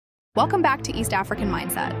Welcome back to East African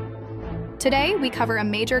Mindset. Today, we cover a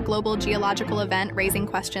major global geological event raising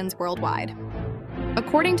questions worldwide.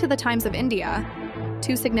 According to the Times of India,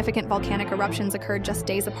 two significant volcanic eruptions occurred just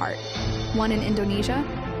days apart, one in Indonesia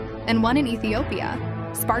and one in Ethiopia,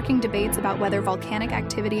 sparking debates about whether volcanic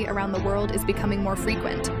activity around the world is becoming more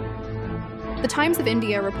frequent. The Times of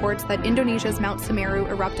India reports that Indonesia's Mount Semeru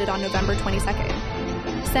erupted on November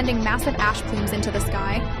 22nd, sending massive ash plumes into the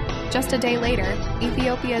sky. Just a day later,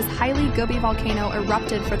 Ethiopia's Hayli Gubbi volcano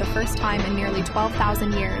erupted for the first time in nearly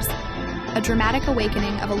 12,000 years, a dramatic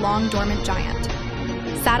awakening of a long-dormant giant.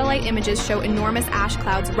 Satellite images show enormous ash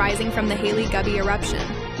clouds rising from the Hayli Gubbi eruption,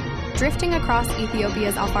 drifting across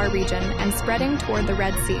Ethiopia's Afar region and spreading toward the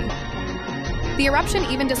Red Sea. The eruption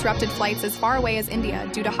even disrupted flights as far away as India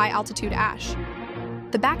due to high-altitude ash.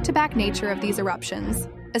 The back-to-back nature of these eruptions,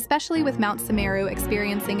 especially with Mount Semeru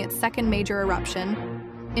experiencing its second major eruption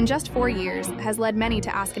in just 4 years, has led many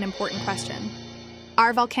to ask an important question.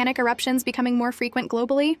 Are volcanic eruptions becoming more frequent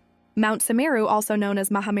globally? Mount Semeru, also known as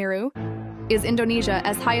Mahameru, is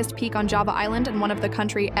Indonesia's highest peak on Java Island and one of the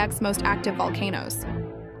country's most active volcanoes.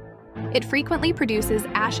 It frequently produces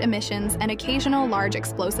ash emissions and occasional large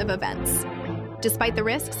explosive events. Despite the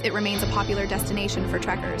risks, it remains a popular destination for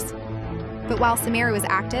trekkers. But while Semeru is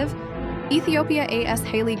active, Ethiopia's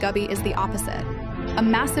Hayli Gubbi is the opposite, a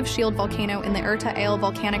massive shield volcano in the Erupt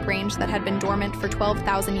volcanic range that had been dormant for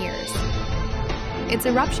 12,000 years. Its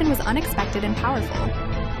eruption was unexpected and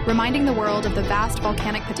powerful, reminding the world of the vast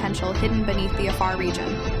volcanic potential hidden beneath the Afar region.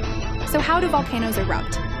 So how do volcanoes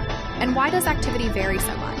erupt? And why does activity vary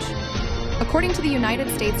so much? According to the United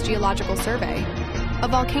States Geological Survey, a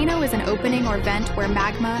volcano is an opening or vent where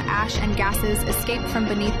magma, ash, and gases escape from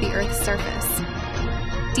beneath the Earth's surface.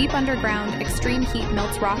 Deep underground, extreme heat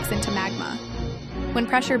melts rocks into magma. When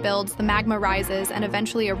pressure builds, the magma rises and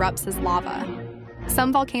eventually erupts as lava.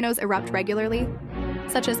 Some volcanoes erupt regularly,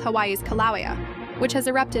 such as Hawaii's Kilauea, which has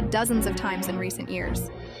erupted dozens of times in recent years.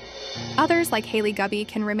 Others, like Hayli Gubbi,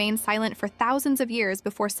 can remain silent for thousands of years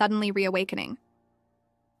before suddenly reawakening.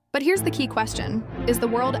 But here's the key question: is the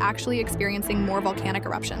world actually experiencing more volcanic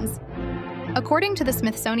eruptions? According to the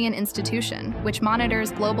Smithsonian Institution, which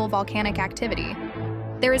monitors global volcanic activity,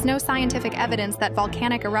 there is no scientific evidence that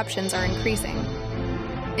volcanic eruptions are increasing.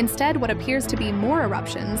 Instead, what appears to be more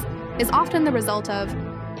eruptions is often the result of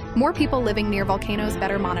more people living near volcanoes,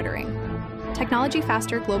 better monitoring, technology,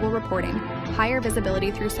 faster global reporting, higher visibility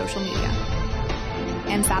through social media,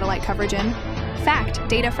 and satellite coverage. In fact,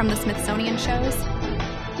 data from the Smithsonian shows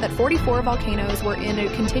that 44 volcanoes were in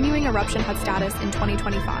a continuing eruption hut status in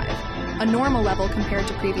 2025, a normal level compared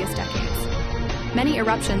to previous decades. Many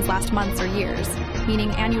eruptions last months or years, meaning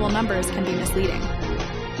annual numbers can be misleading.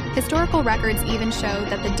 Historical records even show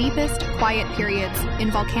that the deepest, quiet periods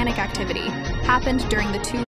in volcanic activity happened during the two